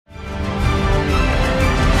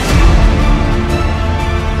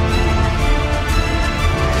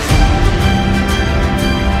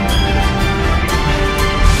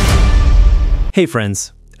Hey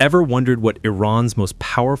friends, ever wondered what Iran's most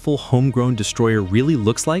powerful homegrown destroyer really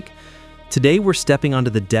looks like? Today we're stepping onto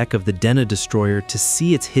the deck of the Dena destroyer to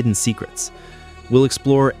see its hidden secrets. We'll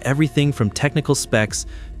explore everything from technical specs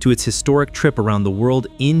to its historic trip around the world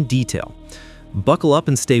in detail. Buckle up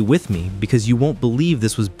and stay with me because you won't believe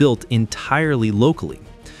this was built entirely locally.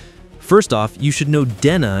 First off, you should know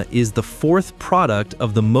Dena is the fourth product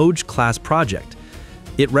of the Voyage-class project.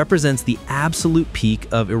 It represents the absolute peak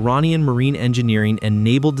of Iranian marine engineering and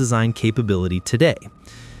naval design capability today.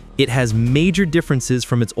 It has major differences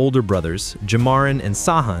from its older brothers, Jamaran and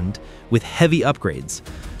Sahand, with heavy upgrades.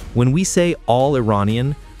 When we say all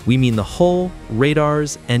Iranian, we mean the hull,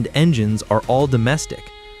 radars, and engines are all domestic.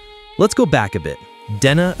 Let's go back a bit.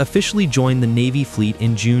 Dena officially joined the Navy fleet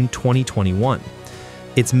in June 2021.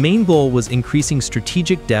 Its main goal was increasing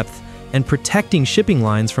strategic depth and protecting shipping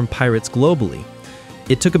lines from pirates globally.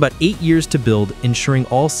 It took about 8 years to build, ensuring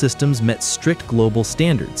all systems met strict global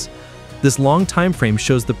standards. This long time frame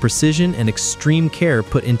shows the precision and extreme care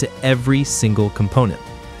put into every single component.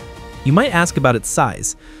 You might ask about its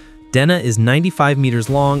size. Dena is 95 meters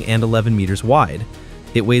long and 11 meters wide.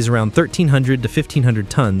 It weighs around 1,300 to 1,500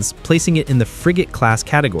 tons, placing it in the frigate-class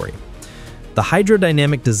category. The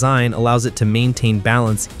hydrodynamic design allows it to maintain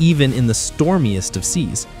balance even in the stormiest of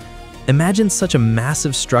seas. Imagine such a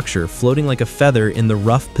massive structure floating like a feather in the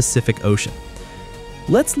rough Pacific Ocean.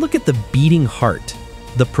 Let's look at the beating heart,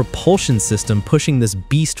 the propulsion system pushing this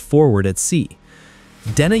beast forward at sea.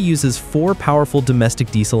 Dena uses 4 powerful domestic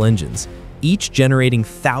diesel engines, each generating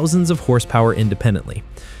thousands of horsepower independently.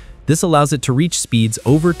 This allows it to reach speeds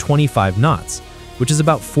over 25 knots, which is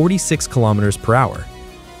about 46 kilometers per hour.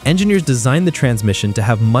 Engineers designed the transmission to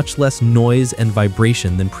have much less noise and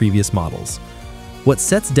vibration than previous models. What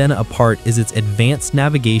sets Dena apart is its advanced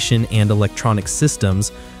navigation and electronic systems,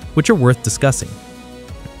 which are worth discussing.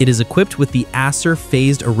 It is equipped with the Acer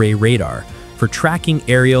phased array radar for tracking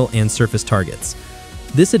aerial and surface targets.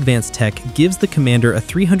 This advanced tech gives the commander a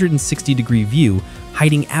 360-degree view,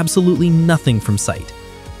 hiding absolutely nothing from sight.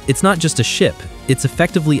 It's not just a ship, it's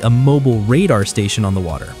effectively a mobile radar station on the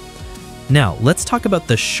water. Now, let's talk about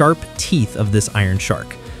the sharp teeth of this iron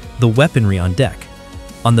shark, the weaponry on deck.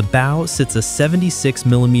 On the bow sits a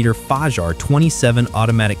 76mm Fajar 27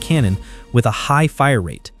 automatic cannon with a high fire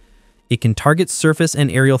rate. It can target surface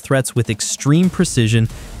and aerial threats with extreme precision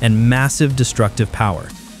and massive destructive power.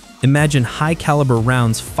 Imagine high-caliber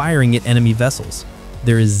rounds firing at enemy vessels.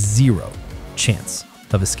 There is zero chance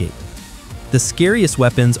of escape. The scariest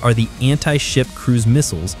weapons are the anti-ship cruise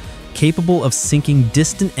missiles, capable of sinking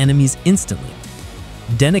distant enemies instantly.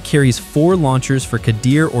 Dena carries 4 launchers for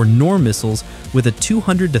Qadir or Noor missiles with a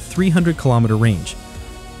 200 to 300 kilometer range.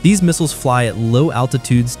 These missiles fly at low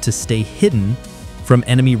altitudes to stay hidden from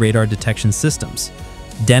enemy radar detection systems.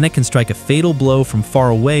 Dena can strike a fatal blow from far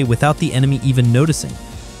away without the enemy even noticing.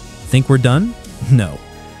 Think we're done? No.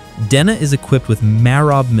 Dena is equipped with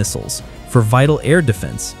Marab missiles for vital air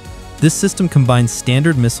defense. This system combines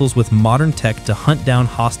standard missiles with modern tech to hunt down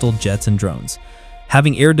hostile jets and drones.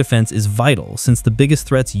 Having air defense is vital since the biggest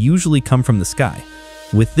threats usually come from the sky.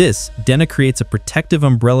 With this, Dena creates a protective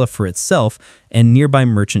umbrella for itself and nearby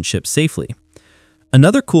merchant ships safely.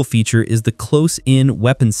 Another cool feature is the close-in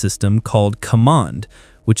weapon system called Command,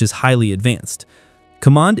 which is highly advanced.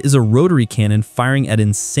 Command is a rotary cannon firing at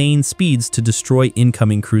insane speeds to destroy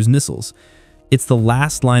incoming cruise missiles. It's the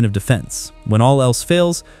last line of defense. When all else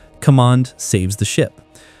fails, Command saves the ship.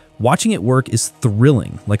 Watching it work is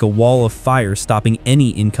thrilling, like a wall of fire stopping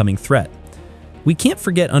any incoming threat. We can't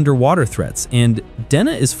forget underwater threats, and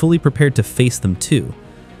Dena is fully prepared to face them too.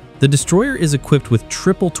 The destroyer is equipped with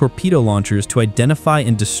triple torpedo launchers to identify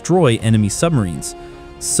and destroy enemy submarines.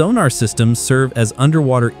 Sonar systems serve as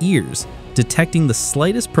underwater ears, detecting the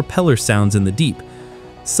slightest propeller sounds in the deep.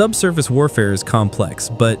 Subsurface warfare is complex,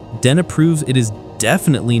 but Dena proves it is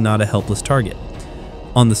definitely not a helpless target.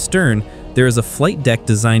 On the stern, there is a flight deck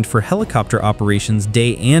designed for helicopter operations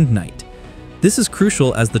day and night. This is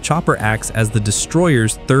crucial as the chopper acts as the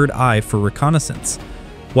destroyer's third eye for reconnaissance.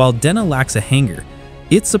 While Dena lacks a hangar,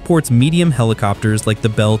 it supports medium helicopters like the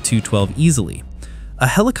Bell 212 easily. A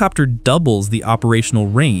helicopter doubles the operational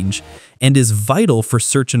range and is vital for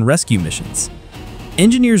search and rescue missions.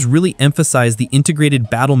 Engineers really emphasize the integrated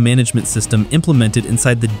battle management system implemented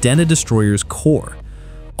inside the Dena destroyer's core.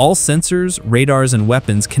 All sensors, radars, and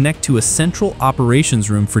weapons connect to a central operations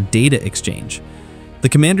room for data exchange. The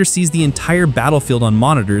commander sees the entire battlefield on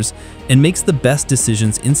monitors and makes the best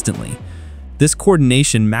decisions instantly. This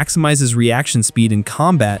coordination maximizes reaction speed in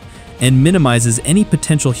combat and minimizes any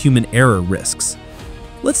potential human error risks.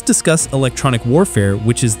 Let's discuss electronic warfare,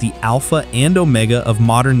 which is the alpha and omega of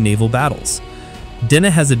modern naval battles.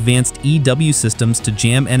 Dena has advanced EW systems to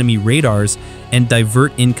jam enemy radars and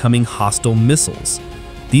divert incoming hostile missiles.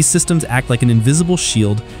 These systems act like an invisible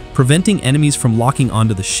shield, preventing enemies from locking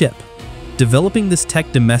onto the ship. Developing this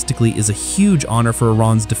tech domestically is a huge honor for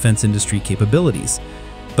Iran's defense industry capabilities.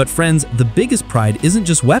 But friends, the biggest pride isn't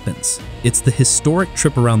just weapons, it's the historic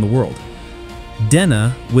trip around the world.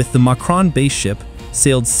 Dena, with the Makran base ship,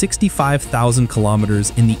 sailed 65,000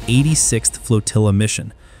 kilometers in the 86th Flotilla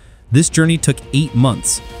mission. This journey took 8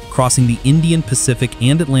 months, crossing the Indian, Pacific,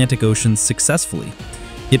 and Atlantic Oceans successfully.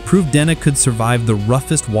 It proved Dena could survive the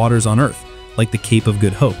roughest waters on Earth, like the Cape of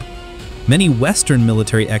Good Hope. Many Western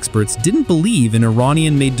military experts didn't believe an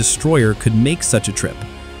Iranian-made destroyer could make such a trip.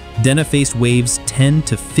 Dena faced waves 10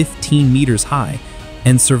 to 15 meters high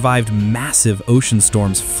and survived massive ocean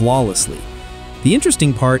storms flawlessly. The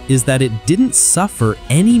interesting part is that it didn't suffer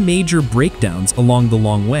any major breakdowns along the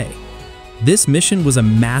long way. This mission was a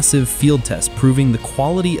massive field test proving the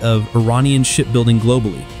quality of Iranian shipbuilding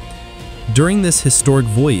globally. During this historic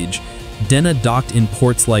voyage, Dena docked in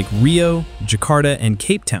ports like Rio, Jakarta, and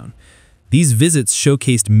Cape Town. These visits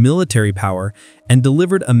showcased military power and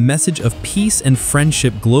delivered a message of peace and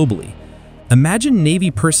friendship globally. Imagine Navy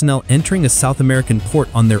personnel entering a South American port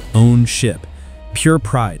on their own ship. Pure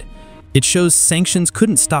pride. It shows sanctions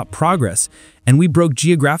couldn't stop progress, and we broke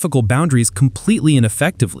geographical boundaries completely and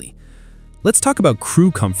effectively. Let's talk about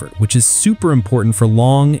crew comfort, which is super important for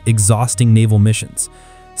long, exhausting naval missions.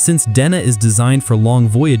 Since Dena is designed for long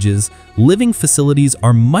voyages, living facilities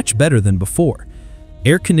are much better than before.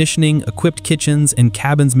 Air conditioning, equipped kitchens, and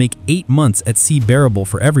cabins make 8 months at sea bearable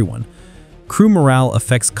for everyone. Crew morale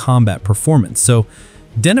affects combat performance, so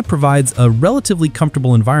Dena provides a relatively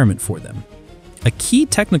comfortable environment for them. A key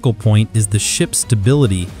technical point is the ship's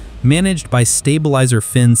stability, managed by stabilizer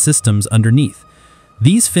fin systems underneath.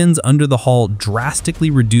 These fins under the hull drastically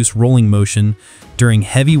reduce rolling motion during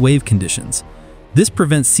heavy wave conditions. This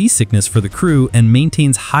prevents seasickness for the crew and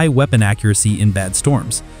maintains high weapon accuracy in bad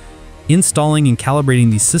storms. Installing and calibrating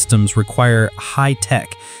these systems require high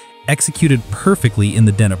tech, executed perfectly in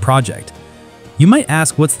the Dena project. You might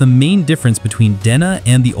ask, what's the main difference between Dena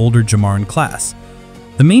and the older Jamaran class?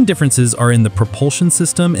 The main differences are in the propulsion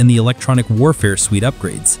system and the electronic warfare suite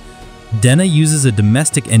upgrades. Dena uses a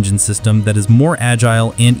domestic engine system that is more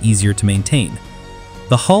agile and easier to maintain.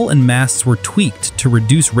 The hull and masts were tweaked to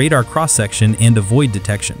reduce radar cross-section and avoid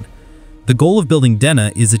detection. The goal of building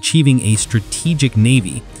Dena is achieving a strategic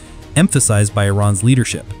navy, emphasized by Iran's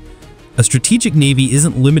leadership. A strategic navy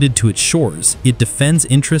isn't limited to its shores, it defends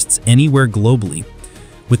interests anywhere globally.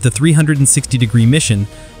 With the 360-degree mission,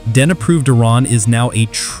 Dena proved Iran is now a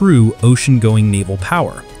true ocean-going naval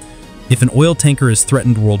power. If an oil tanker is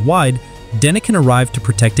threatened worldwide, Dena can arrive to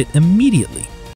protect it immediately.